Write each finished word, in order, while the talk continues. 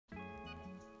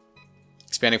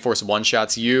Spanning Force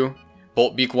one-shots you.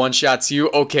 Bolt Beak one-shots you.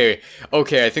 Okay,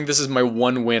 I think this is my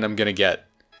one win I'm gonna get.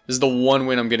 This is the one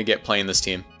win I'm gonna get playing this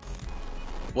team.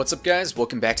 What's up, guys?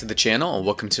 Welcome back to the channel, and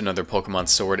welcome to another Pokemon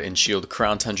Sword and Shield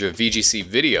Crown Tundra VGC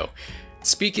video.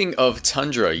 Speaking of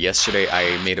Tundra, yesterday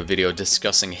I made a video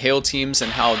discussing Hail teams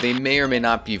and how they may or may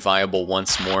not be viable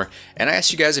once more, and I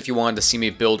asked you guys if you wanted to see me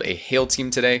build a Hail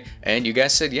team today, and you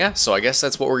guys said yeah, so I guess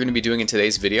that's what we're going to be doing in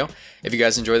today's video. If you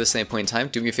guys enjoy this at any point in time,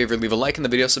 do me a favor, leave a like in the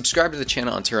video, subscribe to the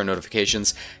channel, and turn on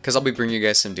notifications, because I'll be bringing you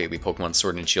guys some daily Pokemon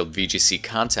Sword and Shield VGC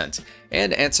content.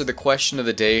 And answer the question of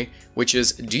the day, which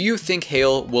is, do you think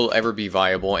Hail will ever be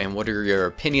viable, and what are your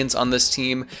opinions on this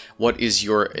team? What is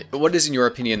in your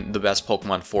opinion the best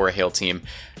Pokemon for a Hail team?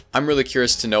 I'm really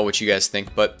curious to know what you guys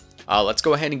think, but let's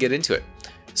go ahead and get into it.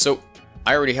 So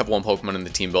I already have one Pokemon in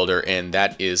the team builder, and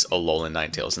that is Alolan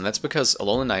Ninetales, and that's because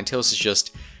Alolan Ninetales is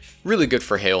just really good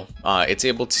for Hail. It's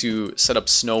able to set up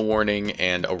Snow Warning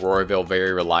and Aurora Veil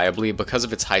very reliably because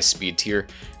of its high speed tier.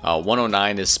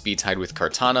 109 is speed tied with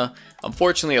Kartana.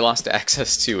 Unfortunately, I lost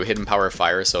access to Hidden Power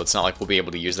Fire, so it's not like we'll be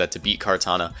able to use that to beat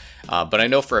Kartana. But I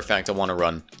know for a fact I want to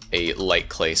run a Light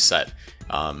Clay set.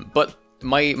 But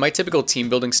my typical team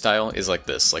building style is like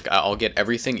this. Like, I'll get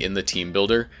everything in the team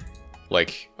builder.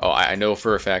 Like, oh, I know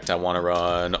for a fact I want to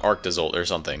run ARTCOZOLT or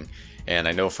something. And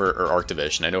I know or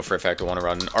Arctivision, I know for a fact I want to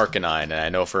run Arcanine, and I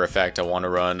know for a fact I want to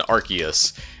run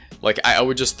Arceus. Like, I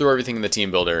would just throw everything in the team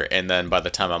builder, and then by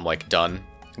the time I'm like done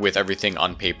with everything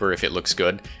on paper, if it looks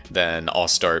good, then I'll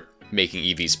start making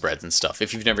EV spreads and stuff.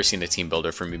 If you've never seen a team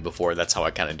builder from me before, that's how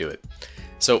I kind of do it.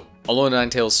 So, Alolan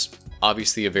Ninetales,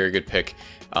 obviously a very good pick.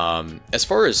 As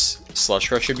far as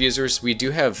Slush Rush abusers, we do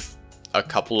have a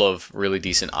couple of really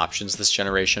decent options this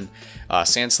generation.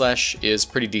 Sandslash is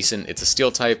pretty decent. It's a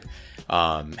steel type,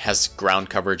 has ground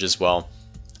coverage as well.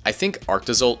 I think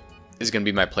ARTCOZOLT is going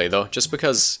to be my play though, just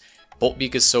because Bolt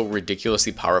Beak is so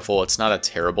ridiculously powerful. It's not a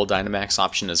terrible Dynamax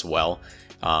option as well.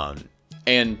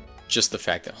 And just the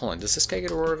fact that, hold on, does this guy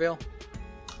get Aurora Veil?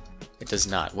 It does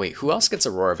not. Wait, who else gets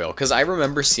Aurora Veil? Because I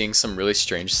remember seeing some really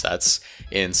strange sets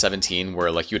in 17 where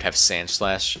like you'd have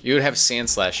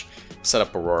Sandslash set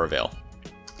up Aurora Veil.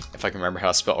 If I can remember how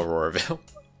to spell Aurora Veil.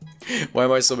 Why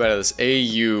am I so bad at this?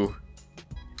 A-U.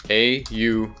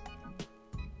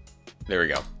 There we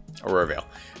go. Aurora Veil.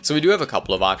 So we do have a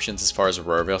couple of options as far as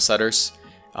Aurora Veil setters.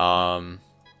 I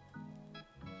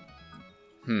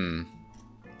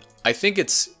think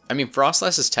I mean,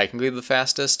 Frostlass is technically the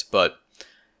fastest, but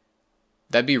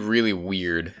that'd be really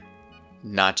weird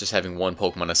not just having one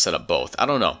Pokemon to set up both. I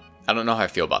don't know. I don't know how I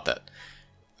feel about that.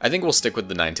 I think we'll stick with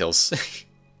the Ninetales.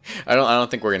 I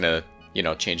don't think we're gonna, you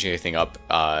know, change anything up,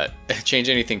 change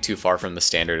anything too far from the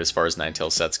standard as far as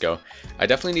Ninetales sets go. I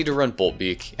definitely need to run Bolt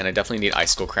Beak, and I definitely need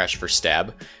Icicle Crash for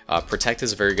stab. Protect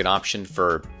is a very good option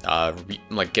for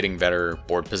like getting better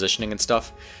board positioning and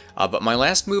stuff. But my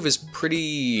last move is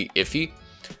pretty iffy.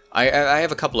 I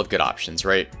have a couple of good options,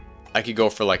 right? I could go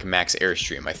for like Max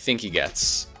Airstream. I think he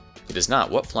does not.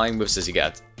 What flying moves does he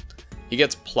get? He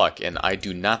gets Pluck, and I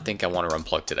do not think I want to run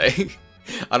Pluck today.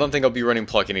 I don't think I'll be running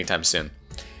Pluck anytime soon.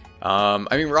 I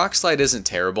mean, Rock Slide isn't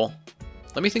terrible.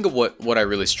 Let me think of what I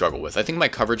really struggle with. I think my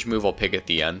coverage move I'll pick at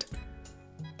the end.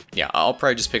 Yeah, I'll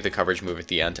probably just pick the coverage move at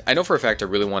the end. I know for a fact I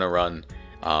really want to run,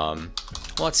 well,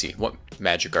 let's see, what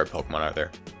Magic Guard Pokemon are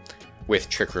there? With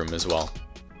Trick Room as well.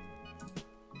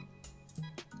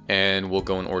 And we'll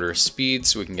go in order of speed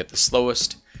so we can get the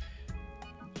slowest.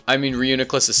 I mean,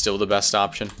 Reuniclus is still the best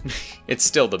option. It's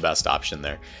still the best option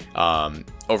there.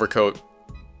 Overcoat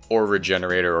or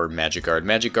Regenerator or Magic Guard.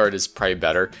 Magic Guard is probably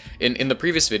better. In the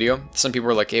previous video, some people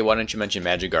were like, hey, why don't you mention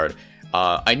Magic Guard?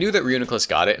 I knew that Reuniclus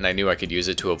got it, and I knew I could use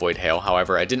it to avoid Hail.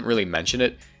 However, I didn't really mention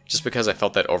it, just because I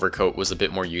felt that Overcoat was a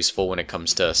bit more useful when it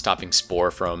comes to stopping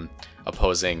Spore from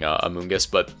opposing Amoonguss.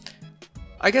 But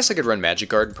I guess I could run Magic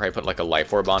Guard and probably put like a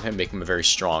Life Orb on him, make him a very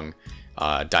strong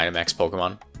Dynamax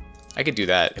Pokemon. I could do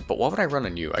that, but what would I run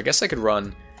on you? I guess I could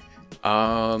run,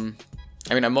 I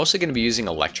mean, I'm mostly going to be using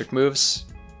electric moves.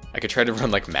 I could try to run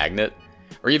like Magnet,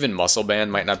 or even Muscle Band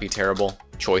might not be terrible.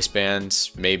 Choice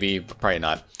Band, maybe, but probably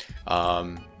not.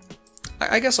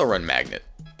 I guess I'll run Magnet.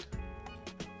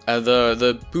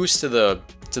 The boost to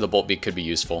the Bolt Beak could be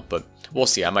useful, but we'll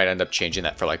see. I might end up changing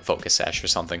that for like Focus Sash or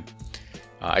something.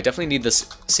 I definitely need this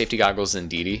Safety Goggles and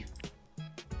DD,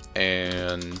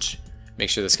 and make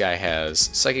sure this guy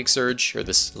has Psychic Surge, or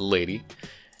this lady.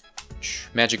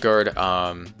 Magic Guard.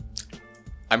 I'm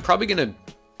probably gonna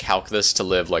calc this to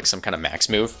live like some kind of max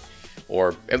move,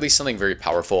 or at least something very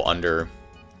powerful under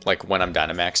like when I'm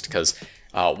Dynamaxed, because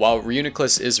while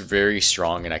Reuniclus is very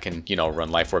strong and I can, you know,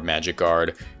 run Life Orb Magic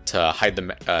Guard to hide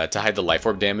the Life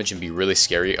Orb damage and be really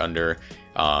scary under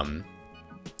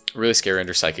really scary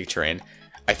under psychic terrain.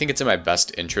 I think it's in my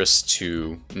best interest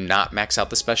to not max out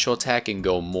the special attack and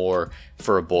go more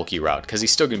for a bulky route, because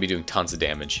he's still going to be doing tons of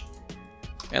damage.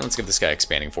 And let's give this guy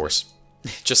expanding force,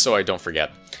 just so I don't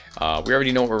forget. We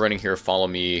already know what we're running here. Follow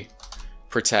me,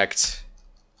 protect,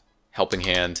 helping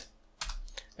hand,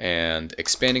 and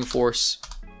expanding force.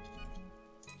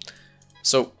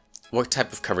 So what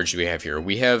type of coverage do we have here?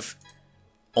 We have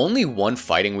only one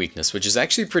fighting weakness, which is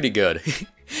actually pretty good.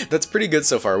 That's pretty good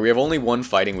so far. We have only one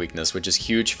fighting weakness, which is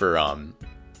huge for,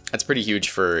 that's pretty huge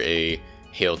for a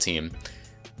Hail team.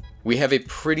 We have a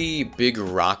pretty big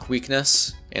rock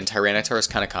weakness, and Tyranitar is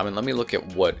kind of common. Let me look at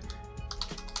what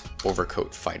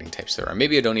overcoat fighting types there are.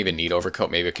 Maybe I don't even need overcoat.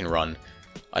 Maybe I can run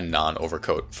a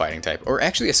non-overcoat fighting type. Or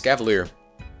actually a Escavalier.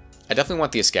 I definitely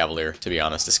want the Escavalier, to be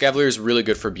honest. Escavalier is really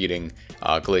good for beating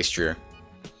Glacier.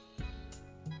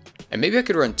 And maybe I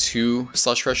could run 2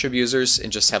 Slush Rush Abusers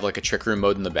and just have like a Trick Room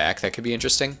mode in the back. That could be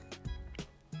interesting.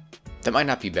 That might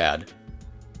not be bad.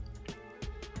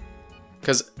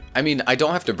 Because, I mean, I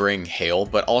don't have to bring Hail,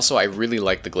 but also I really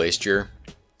like the Glacier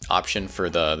option for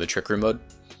the Trick Room mode.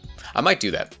 I might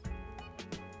do that.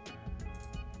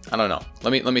 I don't know.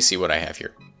 Let me see what I have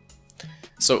here.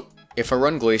 So, if I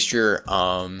run Glacier,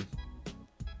 I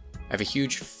have a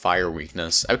huge fire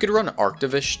weakness. I could run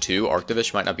Arctivish too.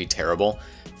 Arctivish might not be terrible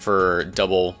for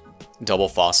double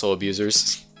fossil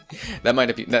abusers. that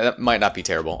might not be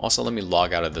terrible. Also, let me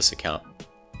log out of this account.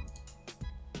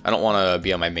 I don't want to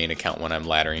be on my main account when I'm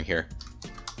laddering here.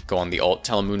 Go on the alt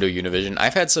Telemundo Univision.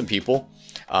 I've had some people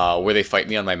where they fight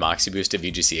me on my Moxie boosted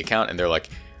VGC account, and they're like,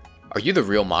 "Are you the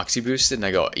real Moxie boosted?" And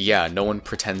I go, "Yeah, no one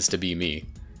pretends to be me."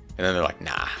 And then they're like,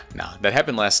 nah. That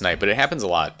happened last night, but it happens a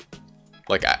lot.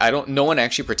 Like, no one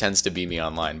actually pretends to be me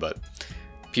online, but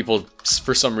people,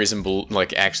 for some reason,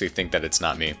 like, actually think that it's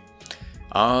not me.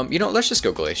 You know, let's just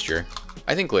go Glacier.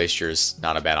 I think Glacier is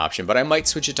not a bad option, but I might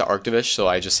switch it to Arctivish, so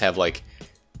I just have, like...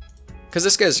 Because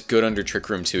this guy's good under Trick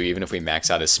Room, too, even if we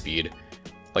max out his speed.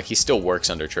 Like, he still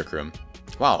works under Trick Room.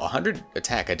 Wow, 100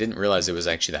 attack. I didn't realize it was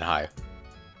actually that high.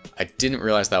 I didn't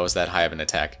realize that was that high of an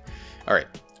attack. Alright.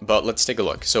 But let's take a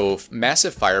look. So,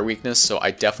 massive fire weakness, so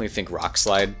I definitely think Rock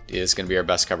Slide is going to be our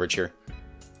best coverage here.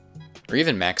 Or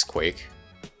even Max Quake.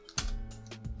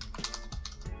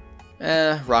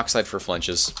 Rock Slide for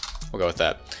flinches. We'll go with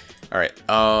that. Alright,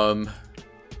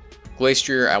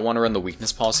 Glacier, I want to run the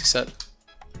weakness policy set.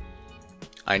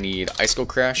 I need Icicle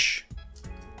Crash.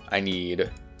 I need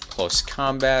Close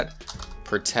Combat,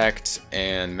 Protect,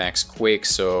 and Max Quake,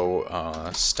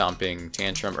 so Stomping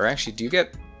Tantrum. Or actually, do you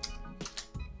get...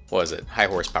 What is it? High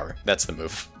horsepower. That's the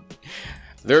move.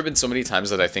 There have been so many times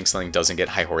that I think something doesn't get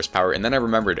high horsepower, and then I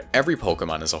remembered every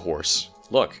Pokemon is a horse.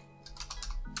 Look.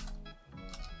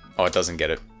 Oh, it doesn't get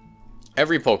it.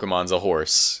 Every Pokemon's a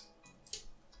horse.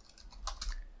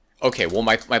 Okay, well,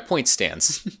 my point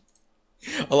stands.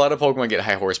 A lot of Pokemon get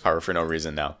high horsepower for no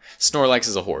reason now. Snorlax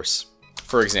is a horse.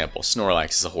 For example,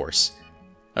 Snorlax is a horse.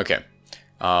 Okay.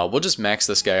 We'll just max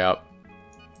this guy out.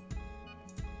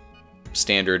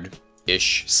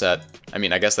 Standard-ish set. I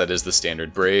mean, I guess that is the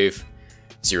standard. Brave.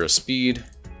 0 speed.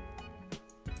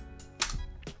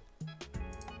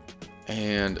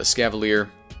 And a Escavalier.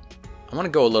 I want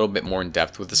to go a little bit more in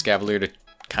depth with the Escavalier to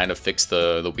kind of fix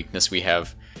the weakness we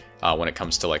have when it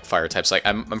comes to like fire types. Like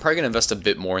I'm probably going to invest a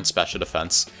bit more in special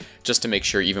defense just to make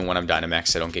sure even when I'm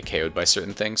Dynamax I don't get KO'd by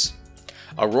certain things.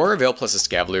 Aurora Veil plus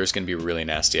Escavalier is going to be really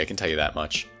nasty, I can tell you that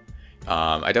much.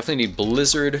 I definitely need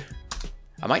Blizzard.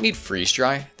 I might need Freeze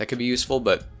Dry, that could be useful,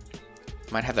 but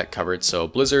I might have that covered. So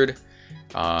Blizzard,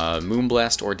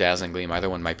 Moonblast, or Dazzling Gleam, either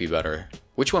one might be better.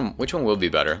 Which one will be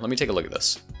better? Let me take a look at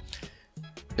this.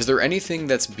 Is there anything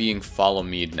that's being Follow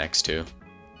Mead next to?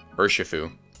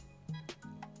 Urshifu.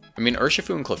 I mean,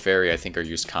 Urshifu and Clefairy I think are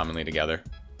used commonly together.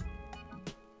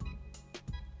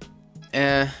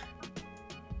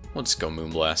 We'll just go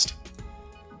Moonblast.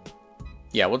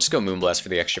 Yeah, we'll just go Moonblast for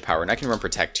the extra power, and I can run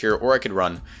Protect here, or I could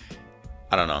run...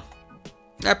 I don't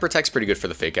know. Protect's pretty good for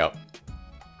the Fake Out.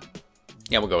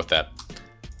 Yeah, we'll go with that.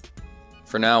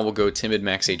 For now, we'll go Timid,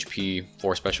 Max HP,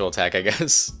 4 Special Attack, I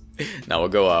guess. No, we'll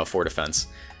go 4 Defense.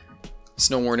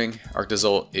 Snow Warning,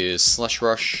 ARTCOZOLT is Slush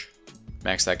Rush.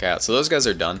 Max that guy out. So those guys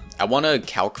are done. I want to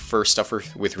calc for stuff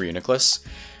with Reuniclus,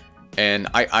 and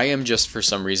I am just, for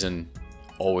some reason,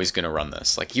 always going to run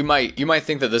this. Like, you might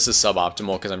think that this is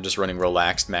suboptimal because I'm just running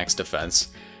relaxed max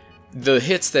defense. The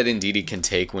hits that Indeedee can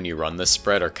take when you run this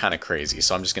spread are kind of crazy,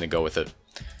 so I'm just going to go with it.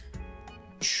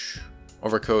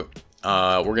 Overcoat.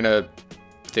 We're going to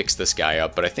fix this guy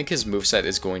up, but I think his moveset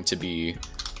is going to be...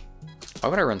 Why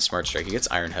would I run Smart Strike? He gets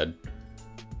Iron Head.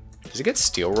 Does he get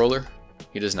Steel Roller?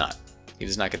 He does not. He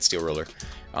does not get Steel Ruler.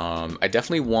 I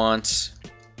definitely want...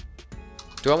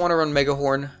 Do I want to run Mega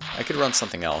Horn? I could run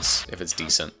something else if it's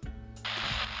decent.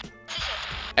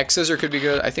 X-Scissor could be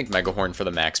good. I think Mega Horn for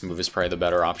the max move is probably the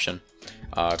better option.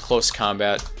 Close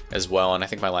Combat as well, and I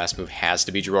think my last move has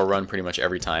to be Drill Run pretty much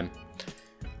every time.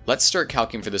 Let's start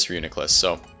calculating for this Reuniclus.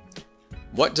 So,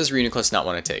 what does Reuniclus not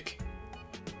want to take?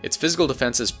 Its physical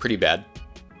defense is pretty bad.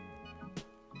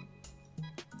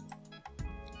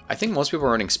 I think most people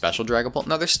are running Special Dragapult.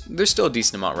 No, there's still a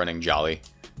decent amount running Jolly.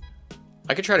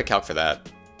 I could try to calc for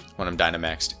that when I'm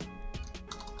Dynamaxed.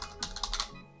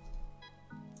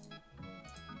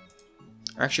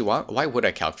 Or actually, why would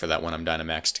I calc for that when I'm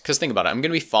Dynamaxed? Because think about it, I'm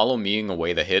going to be follow-meing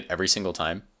away the hit every single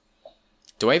time.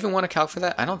 Do I even want to calc for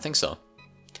that? I don't think so.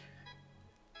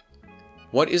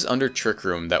 What is under Trick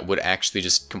Room that would actually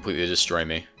just completely destroy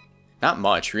me? Not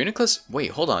much. Reuniclus...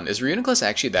 Wait, hold on. Is Reuniclus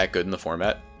actually that good in the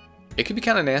format? It could be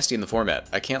kind of nasty in the format.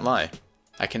 I can't lie.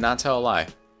 I cannot tell a lie.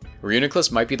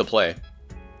 Reuniclus might be the play.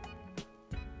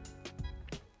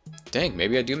 Dang,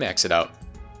 maybe I do max it out.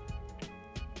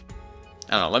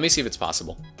 I don't know, let me see if it's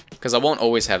possible. Because I won't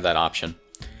always have that option.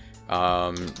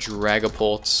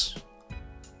 Dragapult.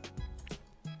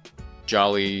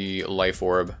 Jolly Life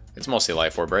Orb. It's mostly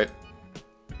Life Orb, right?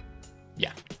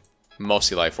 Yeah,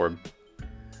 mostly Life Orb.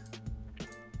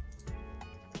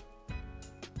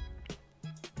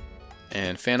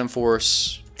 And Phantom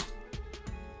Force.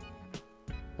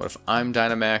 What if I'm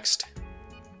Dynamaxed?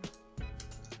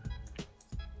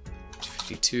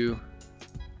 252.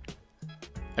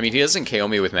 I mean, he doesn't KO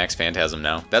me with Max Phantasm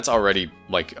now. That's already,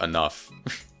 like, enough.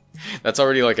 That's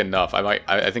already, like, enough.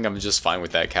 I think I'm just fine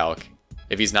with that calc.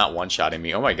 If he's not one-shotting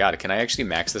me. Oh my god, can I actually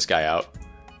max this guy out?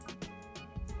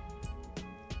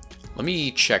 Let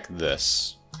me check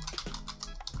this.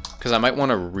 Because I might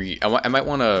want to I might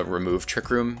want to remove Trick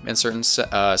Room in certain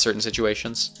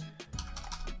situations.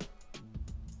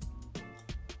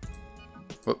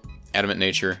 Whoop. Adamant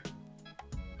Nature.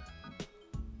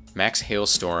 Max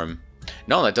Hailstorm.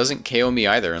 No, that doesn't KO me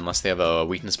either unless they have a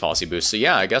weakness policy boost. So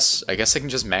yeah, I guess I can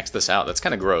just max this out. That's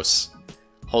kind of gross.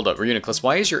 Hold up, Reuniclus,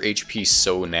 why is your HP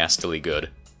so nastily good?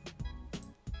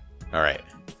 Alright,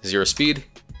 0 speed.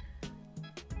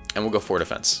 And we'll go 4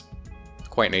 defense.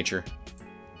 Quiet Nature.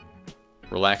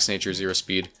 Relax Nature, 0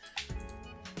 speed.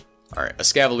 Alright, a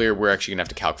Scavalier, we're actually gonna have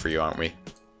to calc for you, aren't we?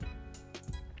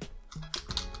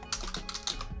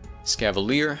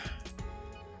 Scavalier.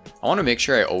 I want to make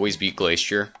sure I always beat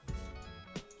Glacier.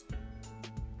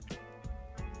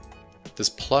 This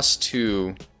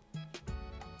 +2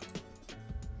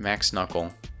 Max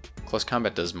Knuckle. Close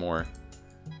Combat does more.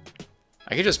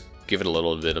 I could just give it a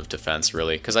little bit of defense,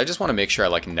 really, because I just want to make sure I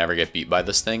like never get beat by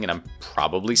this thing, and I'm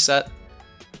probably set.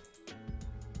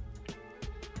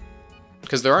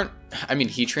 Because there aren't... I mean,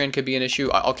 Heatran could be an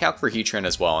issue. I'll calc for Heatran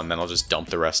as well, and then I'll just dump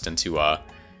the rest into...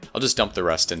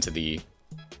 the...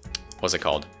 What's it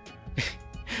called?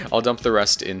 I'll dump the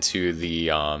rest into the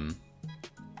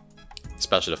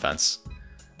special defense.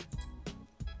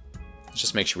 Let's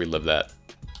just make sure we live that.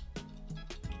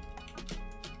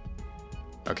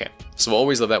 Okay, so we'll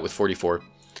always live that with 44.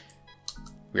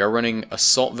 We are running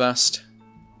Assault Vest.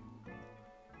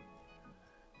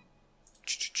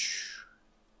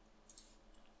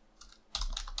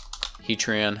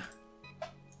 Heatran.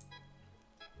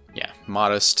 Yeah,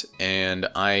 Modest. And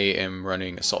I am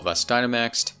running Assault Vest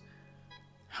Dynamaxed.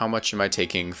 How much am I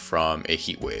taking from a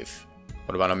Heat Wave?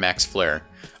 What about a Max Flare?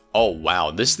 Oh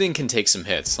wow, this thing can take some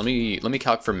hits. Let me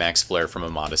calc for Max Flare from a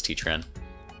Modest Heatran.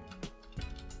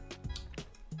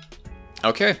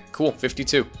 Okay, cool,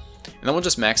 52. And then we'll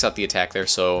just max out the attack there,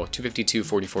 so 252,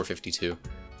 44, 52.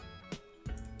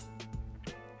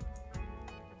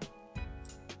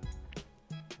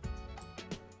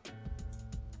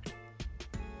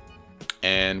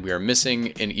 And we are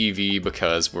missing an EV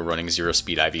because we're running 0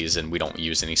 speed IVs and we don't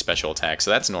use any special attacks,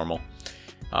 so that's normal.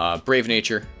 Brave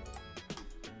Nature.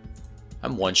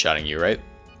 I'm one-shotting you, right?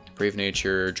 Brave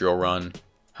Nature, Drill Run.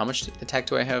 How much attack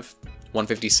do I have?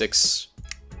 156.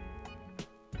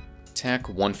 Attack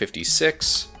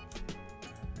 156.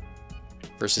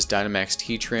 Versus Dynamaxed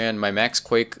Heatran. My Max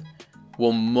Quake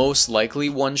will most likely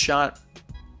one-shot.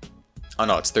 Oh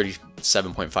no, it's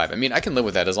 37.5. I mean, I can live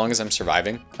with that as long as I'm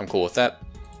surviving. I'm cool with that.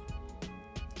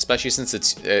 Especially since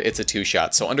it's a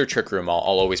 2-shot. So under Trick Room, I'll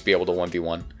always be able to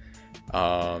 1v1.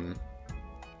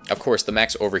 Of course, the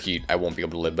Max Overheat I won't be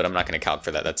able to live, but I'm not going to calc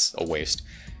for that. That's a waste.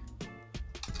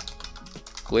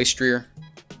 Glastrier.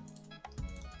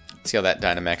 Let's see how that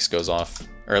Dynamax goes off.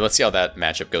 Or let's see how that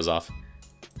matchup goes off.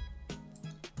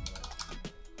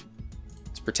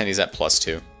 Let's pretend he's at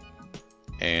 +2.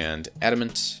 And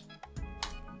Adamant.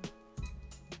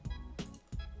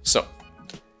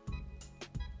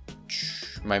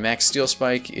 My max steel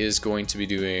spike is going to be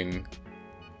doing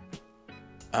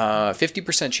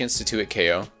 50% chance to 2-hit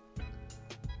KO.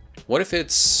 What if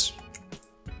it's...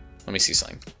 Let me see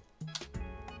something.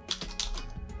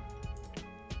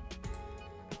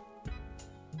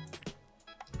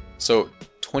 So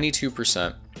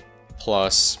 22%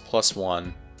 plus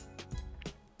 1,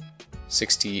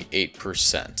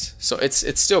 68%. So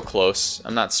it's still close.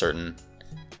 I'm not certain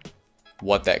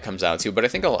what that comes out to, but I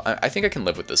think I can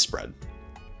live with this spread.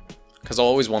 Because I'll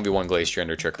always 1v1 Glacier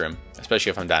under Trick Room,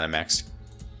 especially if I'm Dynamaxed.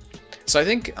 So I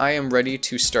think I am ready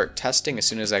to start testing as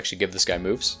soon as I actually give this guy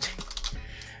moves.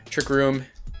 Trick Room.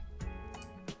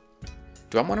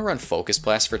 Do I want to run Focus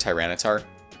Blast for Tyranitar?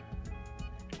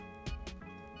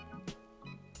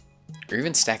 Or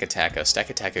even Stack Attacka. Stack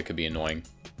Attacka could be annoying.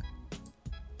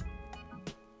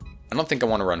 I don't think I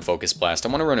want to run Focus Blast. I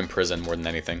want to run Imprison more than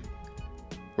anything.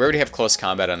 We already have Close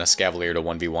Combat on a Scavalier to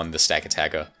 1v1 the Stack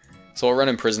Attacka. So I'll run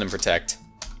Imprison and Protect.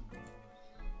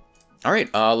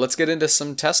 Alright, let's get into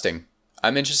some testing.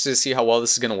 I'm interested to see how well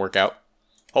this is going to work out.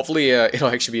 Hopefully it'll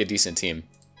actually be a decent team.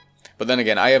 But then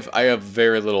again, I have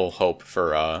very little hope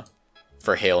for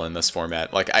Hail in this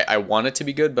format. Like I want it to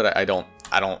be good, but I don't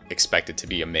expect it to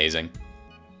be amazing.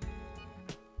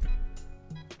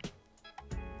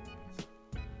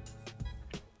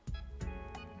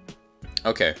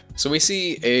 Okay, so we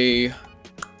see a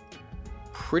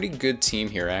pretty good team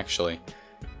here, actually.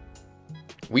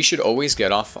 We should always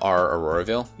get off our Aurora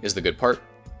Veil, is the good part.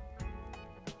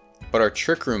 But our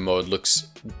Trick Room mode looks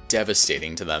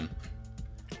devastating to them.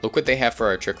 Look what they have for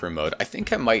our Trick Room mode. I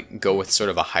think I might go with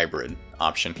sort of a hybrid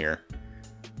option here.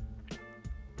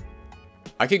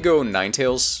 I could go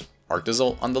Ninetales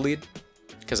ARTCOZOLT on the lead,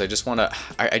 because I just want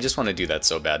to do that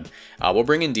so bad. We'll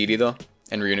bring in Didi though,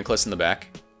 and Reuniclus in the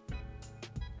back.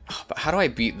 But how do I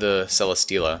beat the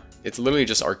Celesteela? It's literally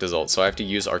just ARTCOZOLT, so I have to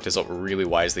use ARTCOZOLT really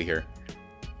wisely here.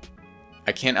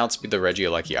 I can't outspeed the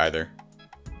Regieleki either.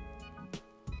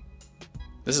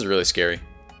 This is really scary.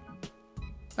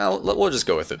 Well, we'll just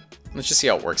go with it. Let's just see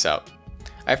how it works out.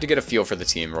 I have to get a feel for the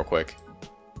team real quick.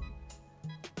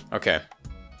 Okay.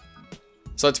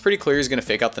 So it's pretty clear he's going to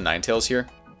fake out the Ninetales here.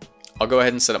 I'll go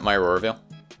ahead and set up my Aurora Veil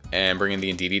and bring in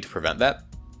the Indeedee to prevent that.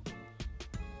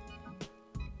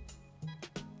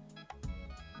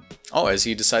 Oh, as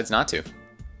he decides not to.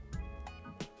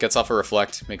 Gets off a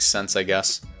Reflect. Makes sense, I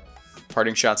guess.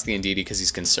 Parting Shots the Indeedee because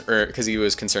he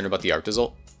was concerned about the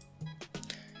ARTCOZOLT.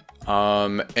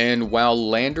 And while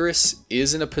Landorus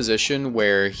is in a position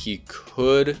where he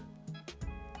could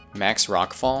max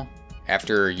Rockfall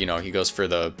after, you know, he goes for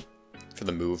the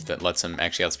move that lets him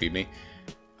actually outspeed me.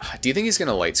 Do you think he's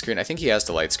gonna Light Screen? I think he has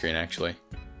to Light Screen actually.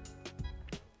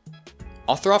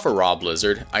 I'll throw off a Raw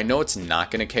Blizzard. I know it's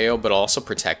not gonna KO, but I'll also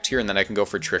Protect here, and then I can go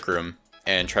for Trick Room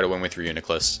and try to win with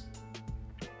Reuniclus.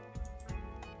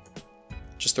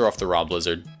 Just throw off the Raw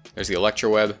Blizzard. There's the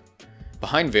Electro Web.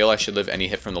 Behind Veil, I should live any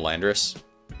hit from the Landorus.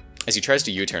 As he tries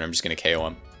to U-turn, I'm just going to KO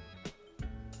him.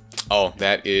 Oh,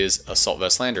 that is Assault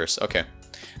Vest Landorus. Okay.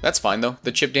 That's fine, though.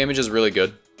 The chip damage is really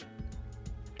good.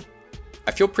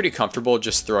 I feel pretty comfortable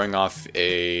just throwing off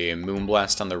a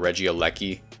Moonblast on the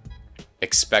Regieleki,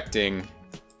 expecting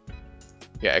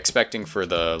for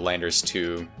the Landorus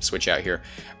to switch out here.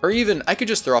 Or even, I could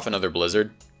just throw off another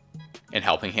Blizzard and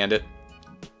Helping Hand it.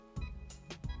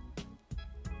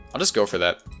 I'll just go for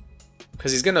that.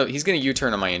 Because he's gonna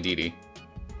U-turn on my Indeedee.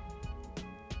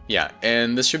 Yeah,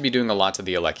 and this should be doing a lot to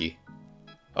the Aleki.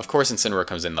 Of course Incineroar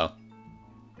comes in though.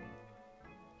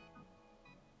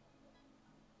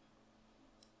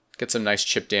 Get some nice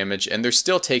chip damage, and they're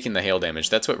still taking the hail damage.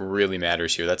 That's what really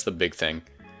matters here. That's the big thing.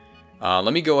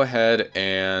 Let me go ahead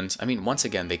and... I mean, once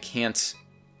again, they can't...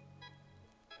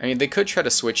 I mean, they could try to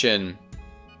switch in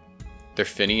their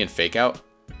Finny and Fake Out.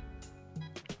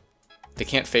 They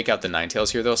can't Fake Out the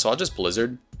Ninetales here, though, so I'll just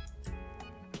Blizzard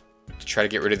to try to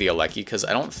get rid of the Aleki, because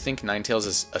I don't think Ninetales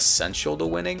is essential to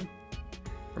winning.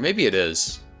 Or maybe it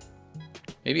is.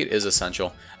 Maybe it is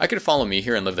essential. I could follow me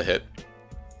here and live the hit.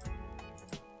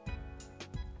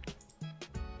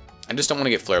 I just don't want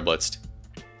to get Flare Blitzed.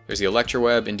 There's the Electro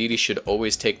Web. Indeedee should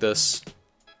always take this.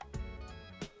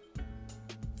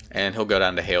 And he'll go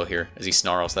down to Hail here as he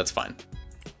snarls. That's fine.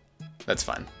 That's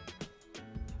fine.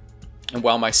 And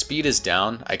while my speed is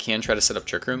down, I can try to set up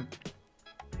Trick Room.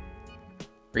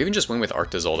 Or even just win with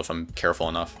ARTCOZOLT if I'm careful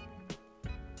enough.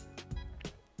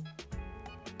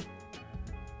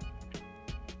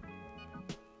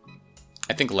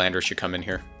 I think Lander should come in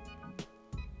here.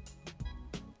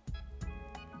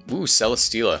 Ooh,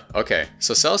 Celesteela. Okay,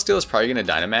 so Celesteela is probably going to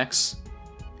Dynamax.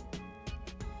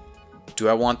 Do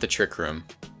I want the Trick Room?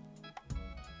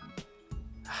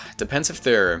 Depends if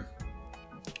they're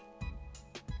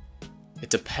It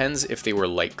depends if they were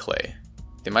light clay.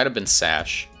 They might have been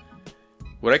sash.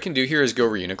 What I can do here is go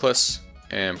Reuniclus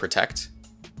and protect.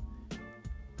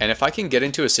 And if I can get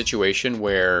into a situation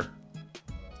where...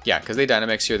 Yeah, because they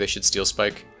Dynamax here, they should Steel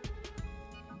Spike.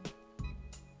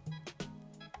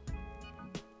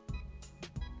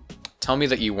 Tell me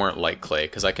that you weren't light clay,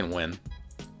 because I can win.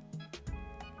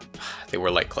 They were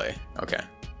light clay. Okay.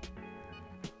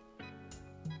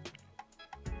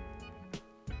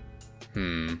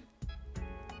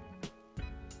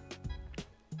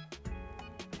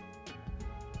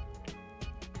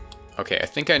 Okay, I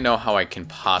think I know how I can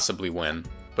possibly win,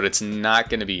 but it's not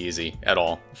going to be easy at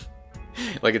all.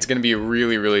 Like, it's going to be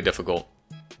really, really difficult.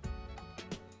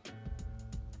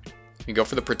 You go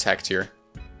for the protect here.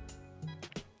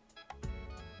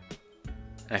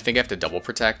 And I think I have to double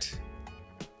protect.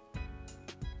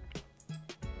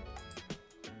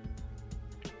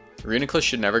 Reuniclus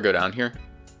should never go down here.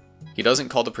 He doesn't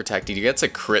call the protect. He gets a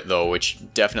crit though, which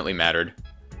definitely mattered.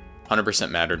 100%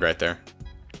 mattered right there.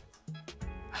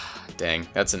 Dang,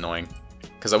 that's annoying.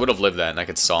 Because I would have lived that and I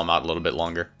could saw him out a little bit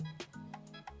longer.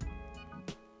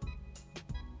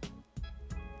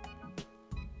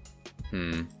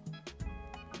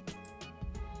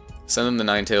 Send them the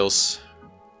Ninetales.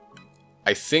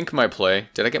 I think my play...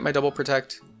 Did I get my double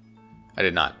protect? I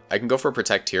did not. I can go for a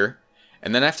protect here.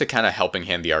 And then I have to kind of helping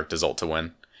hand the ARTCOZOLT to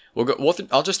win.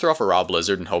 I'll just throw off a Raw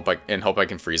Blizzard and hope I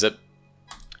can freeze it.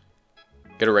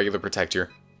 Get a regular protect here.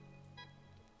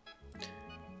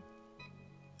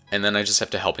 And then I just have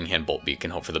to helping hand Bolt Beak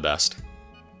and hope for the best.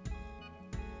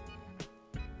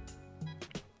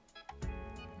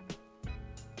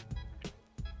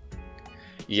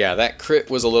 Yeah, that crit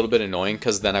was a little bit annoying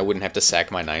because then I wouldn't have to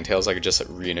sack my Ninetales. I could just let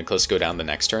Reuniclus go down the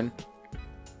next turn.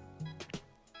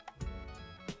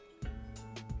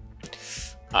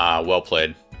 Ah, well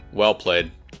played. Well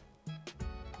played.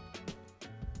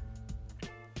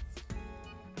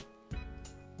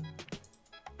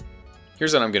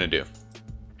 Here's what I'm going to do.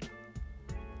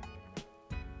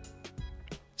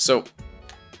 So,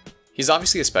 he's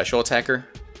obviously a special attacker,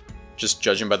 just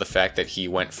judging by the fact that he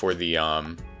went for the,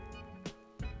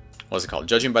 what's it called?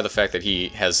 Judging by the fact that he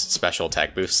has special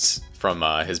attack boosts from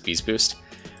his Beast Boost.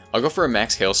 I'll go for a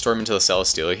Max Hailstorm into the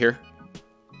Celesteela here,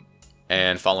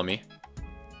 and follow me.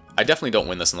 I definitely don't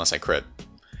win this unless I crit.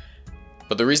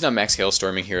 But the reason I'm Max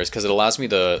Hailstorming here is because it allows me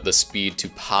the speed to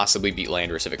possibly beat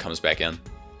Landorus if it comes back in.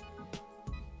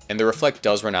 And the Reflect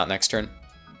does run out next turn.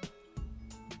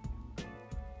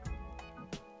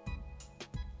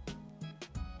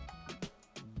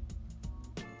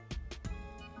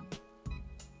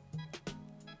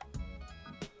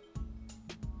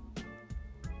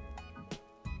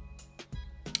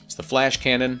 It's the Flash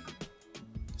Cannon.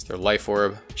 It's their Life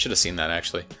Orb. Should have seen that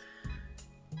actually.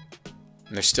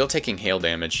 And they're still taking hail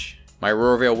damage. My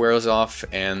Aurora Veil wears off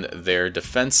and their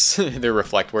defense, their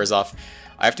Reflect wears off.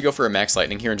 I have to go for a Max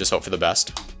Lightning here and just hope for the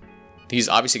best. He's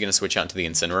obviously going to switch out into the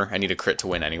Incineroar. I need a crit to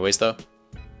win anyways though.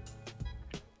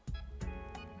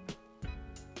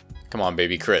 Come on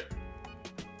baby, crit.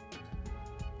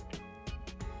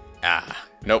 Ah,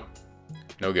 nope.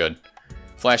 No good.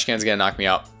 Flash Cannon's going to knock me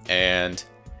out. And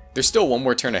there's still one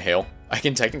more turn of hail. I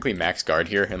can technically max guard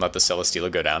here and let the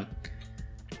Celesteela go down.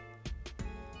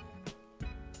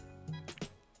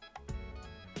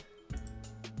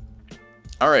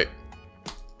 Alright.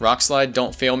 Rock Slide,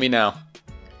 don't fail me now.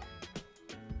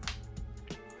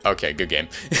 Okay, good game.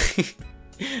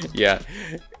 Yeah.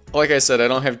 Like I said, I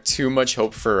don't have too much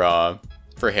hope for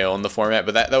hail in the format,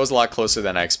 but that was a lot closer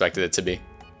than I expected it to be.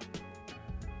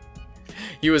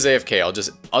 He was AFK.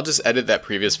 I'll just edit that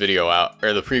previous video out,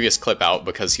 or the previous clip out,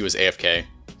 because he was AFK.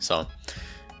 So,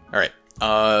 alright.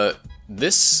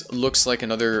 This looks like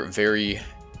another very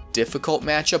difficult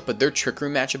matchup, but their Trick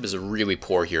Room matchup is really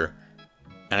poor here.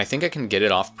 And I think I can get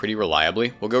it off pretty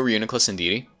reliably. We'll go Reuniclus and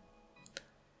Deity.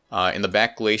 In the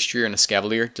back, Glastrier and a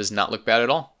Scavalier does not look bad at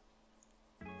all.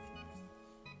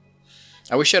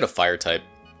 I wish I had a Fire type.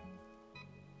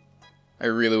 I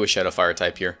really wish I had a Fire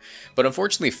type here. But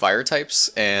unfortunately, Fire types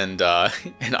and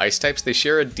Ice types, they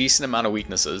share a decent amount of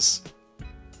weaknesses.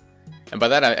 And by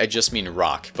that, I just mean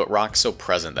Rock. But Rock's so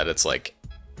present that it's like,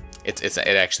 it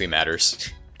actually matters.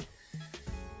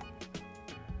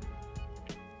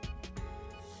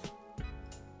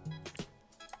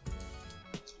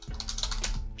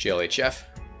 GLHF.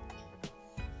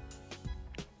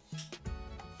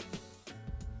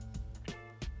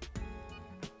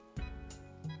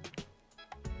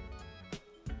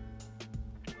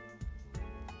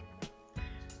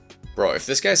 Bro, if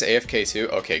this guy's AFK too,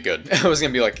 okay, good. I was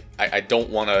gonna be like, I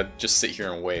don't want to just sit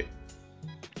here and wait.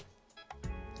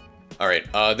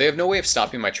 Alright, they have no way of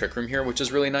stopping my Trick Room here, which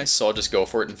is really nice, so I'll just go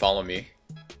for it and follow me.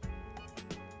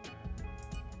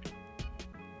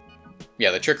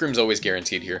 Yeah, the Trick Room's always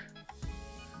guaranteed here.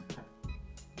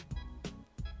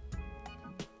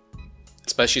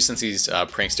 Especially since he's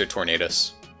Prankster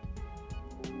Tornadus.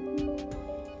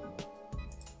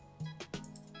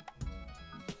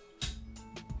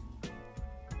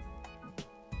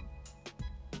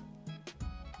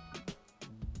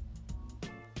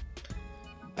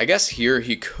 I guess here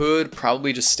he could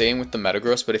probably just stay in with the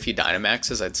Metagross, but if he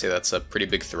Dynamaxes, I'd say that's a pretty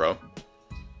big throw.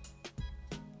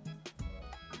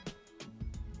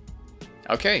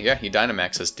 Okay, yeah, he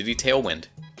Dynamaxes. Did he Tailwind?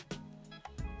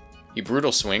 He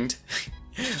Brutal Swinged,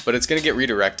 but it's going to get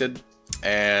redirected,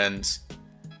 and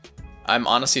I'm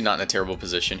honestly not in a terrible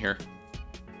position here.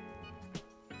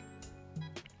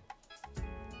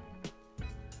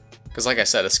 Because like I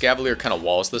said, a Scavalier kind of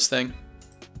walls this thing.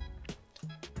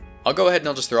 I'll go ahead and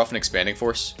I'll just throw off an Expanding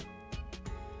Force.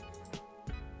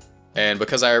 And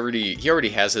because he already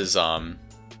has his,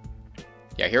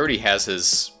 he already has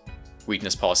his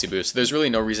Weakness Policy Boost, there's really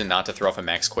no reason not to throw off a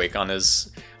Max Quake on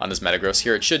his Metagross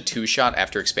here. It should 2-shot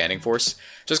after Expanding Force,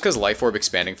 just because Life Orb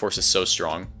Expanding Force is so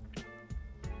strong.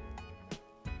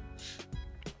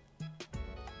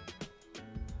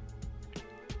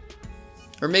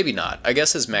 Or maybe not. I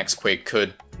guess his Max Quake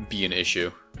could be an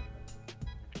issue.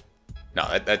 No,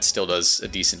 that still does a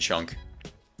decent chunk.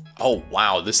 Oh,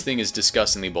 wow, this thing is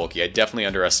disgustingly bulky. I definitely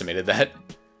underestimated that.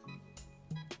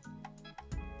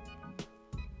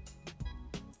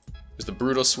 There's the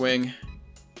Brutal Swing.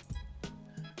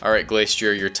 Alright,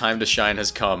 Glacier, your time to shine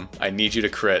has come. I need you to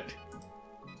crit.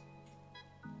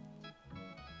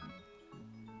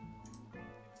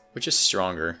 Which is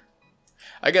stronger?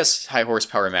 I guess High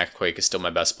Horsepower Max Quake is still my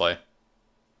best play.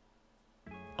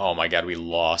 Oh my god, we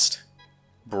lost.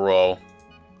 Bro.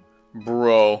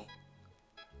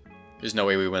 There's no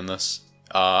way we win this.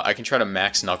 I can try to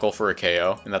Max Knuckle for a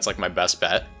KO, and that's like my best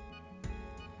bet.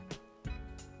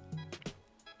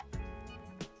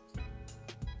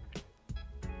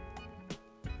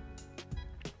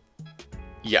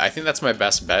 Yeah, I think that's my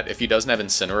best bet. If he doesn't have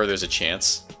Incineroar, there's a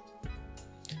chance.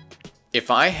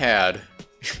 If I had...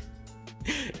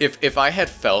 if I had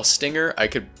Fell Stinger, I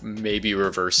could maybe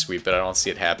reverse sweep, but I don't see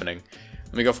it happening.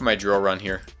 Let me go for my drill run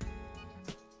here.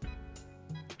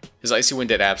 His Icy Wind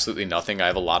did absolutely nothing. I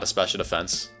have a lot of special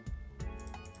defense.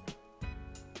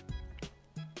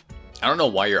 I don't know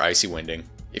why you're Icy Winding.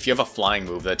 If you have a flying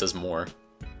move, that does more.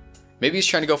 Maybe he's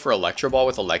trying to go for Electro Ball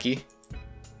with a Lecky.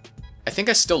 I think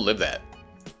I still live that.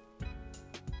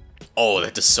 Oh,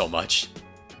 that does so much.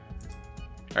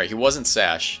 Alright, he wasn't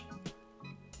Sash.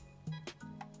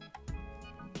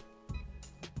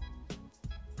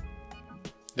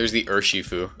 There's the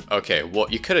Urshifu. Okay, well,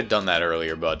 you could have done that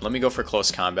earlier, bud. Let me go for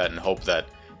close combat and hope that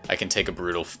I can take a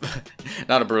brutal...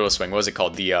 not a brutal swing. What was it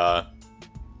called? The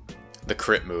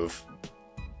crit move.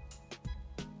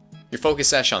 Your Focus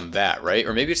Sash on that, right?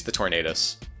 Or maybe it's the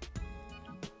Tornadus.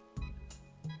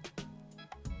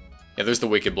 Yeah, there's the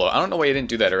Wicked Blow. I don't know why you didn't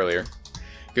do that earlier.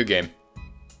 Good game.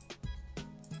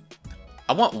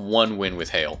 I want one win with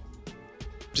Hail.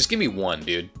 Just give me one,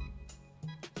 dude.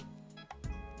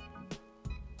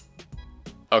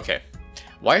 Okay.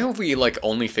 Why have we, like,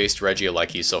 only faced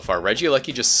Regieleki so far?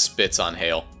 Regieleki just spits on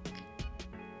Hail.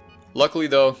 Luckily,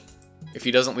 though, if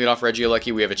he doesn't lead off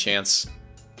Regieleki, we have a chance.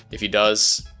 If he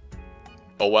does,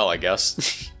 oh well, I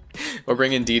guess. We'll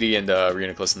bring in DD and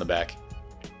Reuniclus in the back.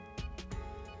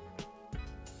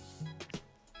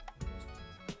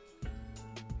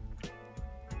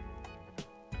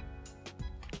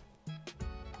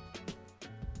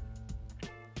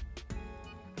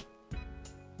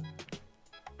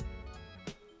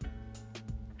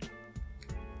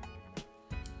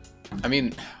 I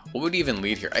mean, what would he even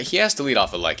lead here? He has to lead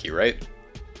off a Lecky, right?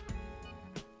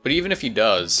 But even if he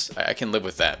does, I can live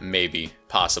with that. Maybe.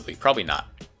 Possibly. Probably not.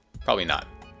 Probably not.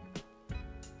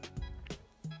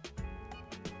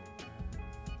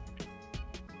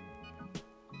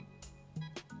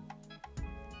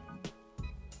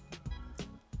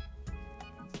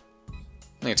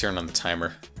 Let me turn on the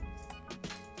timer.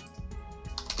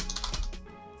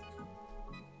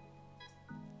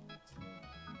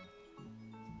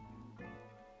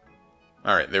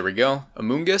 Alright, there we go.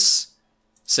 Amoonguss,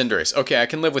 Cinderace. Okay, I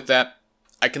can live with that.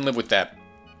 I can live with that.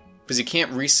 Because he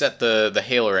can't reset the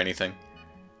hail or anything.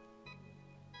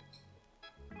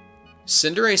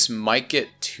 Cinderace might get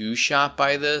 2-shot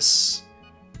by this.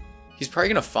 He's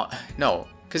probably going to... No,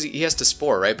 because he has to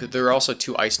Spore, right? But there are also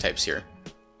 2 ice types here.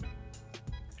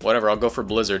 Whatever, I'll go for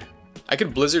Blizzard. I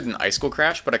could Blizzard and Icicle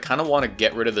Crash, but I kind of want to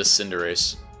get rid of this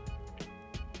Cinderace.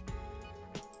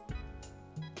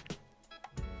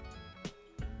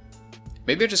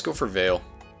 Maybe I just go for Veil.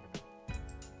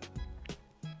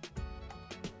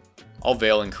 I'll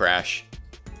Veil and crash.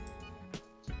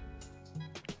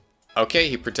 Okay,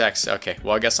 he protects. Okay,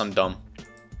 well I guess I'm dumb.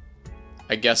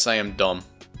 I guess I am dumb.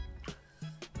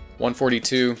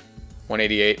 142,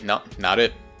 188. No, not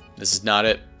it. This is not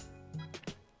it.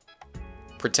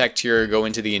 Protect here, go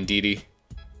into the Indeedee.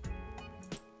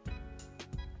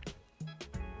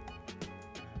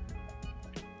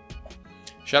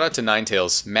 Shout out to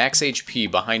Ninetales. Max HP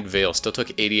behind Veil still took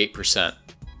 88%.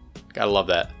 Gotta love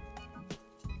that.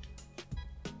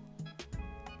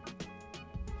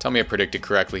 Tell me I predicted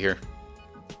correctly here.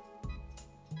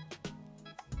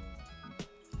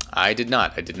 I did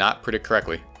not. I did not predict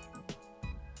correctly.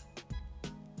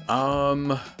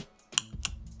 I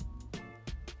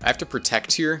have to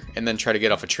protect here and then try to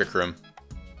get off a Trick Room.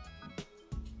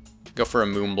 Go for a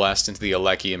Moonblast into the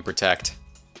Aleki and protect.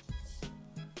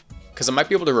 Because I might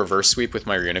be able to reverse sweep with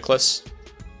my Reuniclus.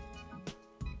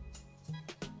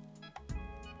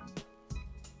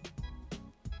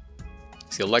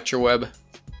 See Electroweb.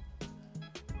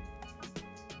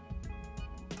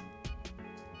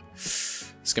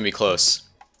 It's gonna be close.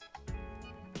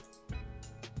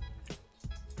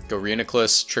 Go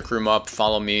Reuniclus, Trick Room up,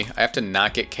 follow me. I have to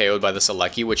not get KO'd by this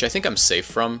Aleki, which I think I'm safe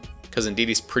from, because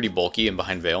Indeedee's pretty bulky and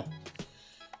behind Veil.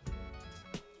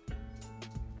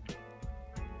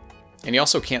 And you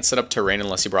also can't set up terrain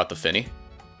unless you brought the Finny.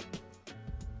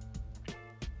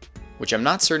 Which I'm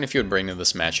not certain if you would bring to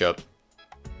this matchup.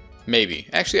 Maybe.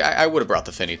 Actually, I would have brought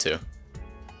the Finny too.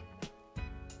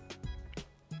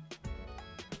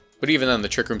 But even then, the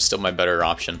Trick Room's still my better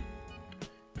option.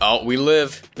 Oh, we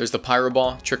live. There's the Pyro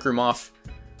Ball. Trick Room off.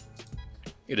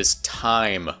 It is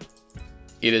time.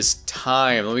 It is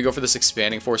time. Let me go for this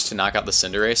Expanding Force to knock out the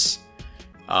Cinderace.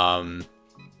 And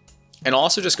I'll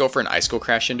also just go for an Icicle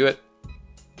Crash into it.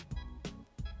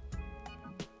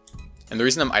 And the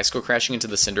reason I'm Icicle Crashing into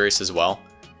the Cinderace as well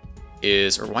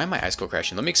is... Or why am I Icicle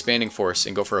Crashing? Let me Expanding Force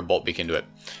and go for a Bolt Beak into it.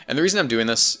 And the reason I'm doing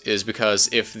this is because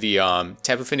if the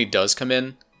Tapu Fini does come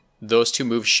in, those two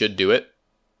moves should do it.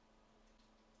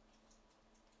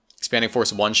 Expanding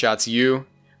Force one-shots you.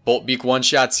 Bolt Beak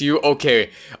one-shots you.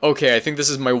 Okay, okay, I think this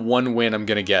is my one win I'm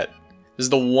gonna get. This is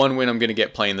the one win I'm gonna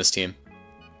get playing this team.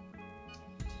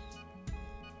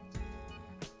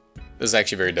 This is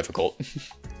actually very difficult.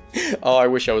 Oh, I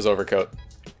wish I was Overcoat.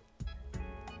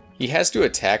 He has to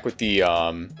attack with the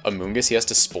Amoonguss. He has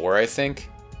to Spore, I think.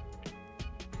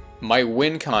 My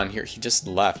win con here, he just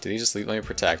left. Did he just leave? Let me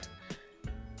protect.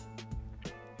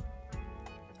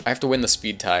 I have to win the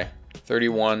speed tie.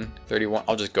 31, 31.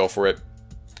 I'll just go for it.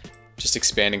 Just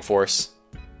Expanding Force.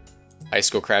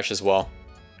 Icicle Crash as well.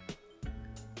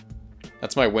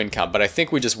 That's my win count, but I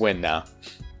think we just win now.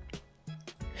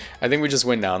 I think we just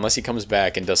win now, unless he comes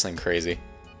back and does something crazy.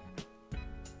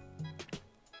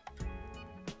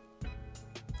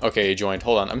 Okay, he joined.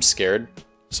 Hold on, I'm scared.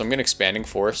 So I'm gonna Expanding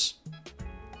Force.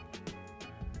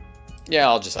 Yeah,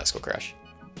 I'll just Icicle Crash.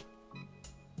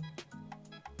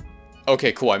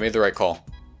 Okay, cool, I made the right call.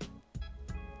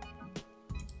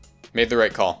 Made the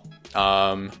right call.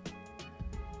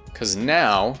 Because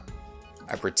now,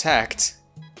 I protect.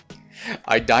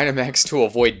 I Dynamax to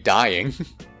avoid dying.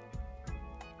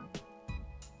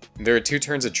 There are 2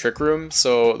 turns of Trick Room,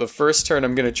 so the first turn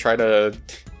I'm gonna try to...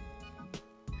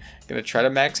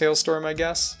 Max Hailstorm, I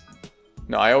guess?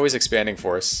 No, I always Expanding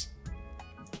Force.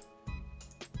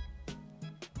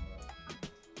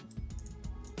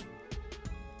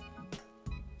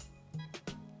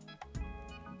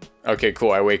 Okay,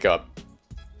 cool, I wake up.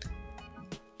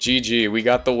 GG, we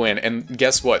got the win. And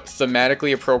guess what?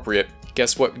 Thematically appropriate.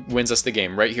 Guess what wins us the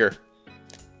game? Right here.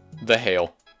 The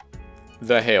Hail.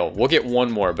 The Hail. We'll get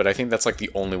one more, but I think that's like the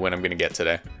only win I'm going to get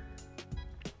today.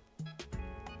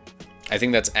 I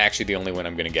think that's actually the only win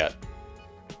I'm going to get.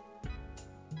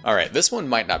 Alright, this one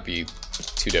might not be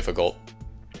too difficult.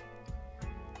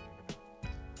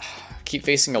 Keep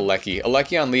facing Aleki.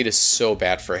 Aleki on lead is so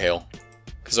bad for Hail.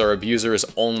 Because our Abuser is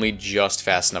only just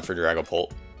fast enough for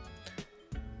Dragapult.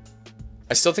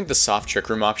 I still think the soft Trick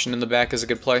Room option in the back is a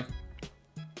good play.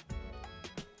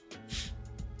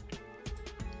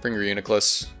 Bring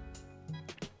Reuniclus.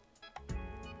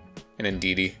 And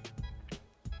Indeedee.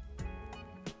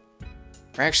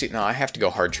 Or actually, no, I have to go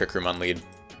hard Trick Room on lead.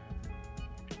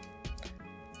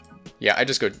 Yeah,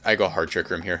 I go hard Trick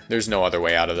Room here. There's no other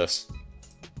way out of this.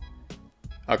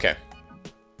 Okay.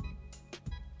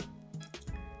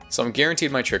 So I'm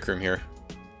guaranteed my Trick Room here.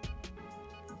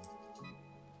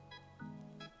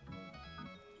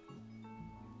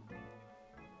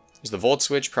 Is the Volt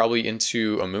Switch probably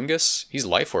into Amoonguss? He's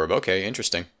Life Orb. Okay,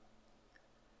 interesting.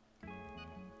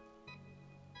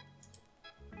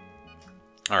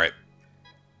 Alright.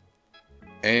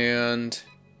 And...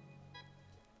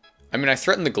 I mean, I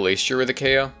threatened the Glacier with a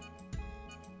KO.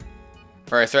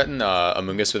 Or I threatened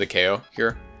Amoonguss with a KO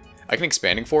here. I can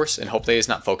Expanding Force and hope that he's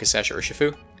not Focus Sash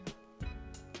Urshifu.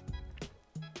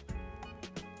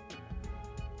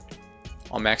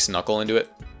 I'll max Knuckle into it.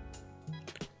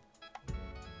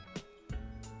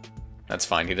 That's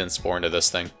fine, he didn't Spore into this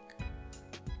thing.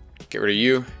 Get rid of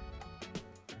you.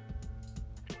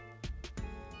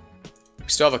 We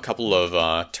still have a couple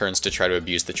of turns to try to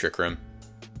abuse the Trick Room.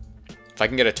 If I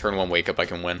can get a turn 1 Wake Up, I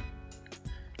can win.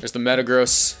 There's the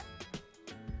Metagross.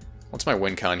 What's my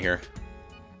win con here?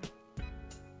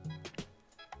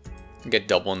 I can get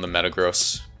double in the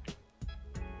Metagross.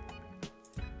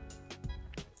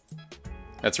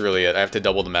 That's really it. I have to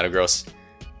double the Metagross.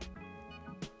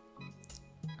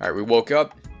 Alright, we woke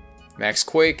up. Max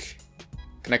Quake.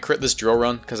 Can I crit this Drill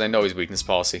Run? Because I know he's Weakness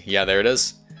Policy. Yeah, there it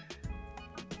is.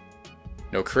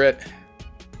 No crit.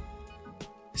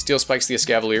 Steel Spikes the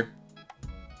Escavalier.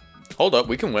 Hold up,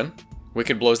 we can win.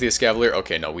 Wicked blows the Escavalier.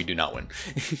 Okay, no, we do not win.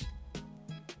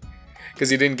 Because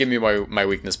he didn't give me my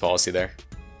Weakness Policy there.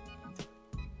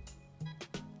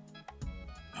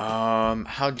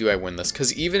 How do I win this?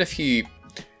 Because even if he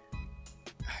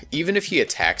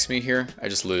attacks me here, I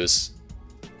just lose.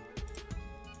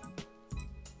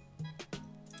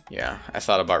 Yeah, I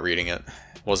thought about reading it.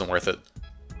 Wasn't worth it.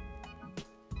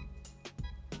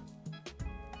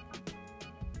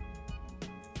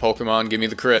 Pokemon, give me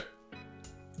the crit.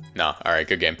 No, alright,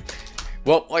 good game.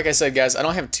 Well, like I said, guys, I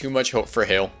don't have too much hope for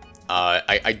Hail.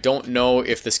 I don't know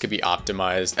if this could be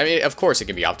optimized. I mean, of course it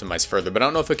can be optimized further, but I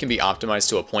don't know if it can be optimized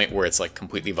to a point where it's like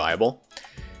completely viable.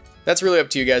 That's really up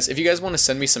to you guys. If you guys want to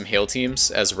send me some Hail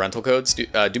teams as rental codes,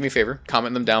 do me a favor,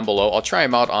 comment them down below. I'll try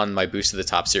them out on my Boost to the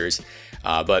Top series.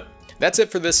 But that's it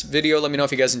for this video. Let me know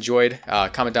if you guys enjoyed.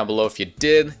 Comment down below if you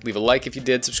did. Leave a like if you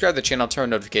did. Subscribe to the channel, turn on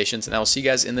notifications, and I will see you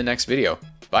guys in the next video.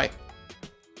 Bye.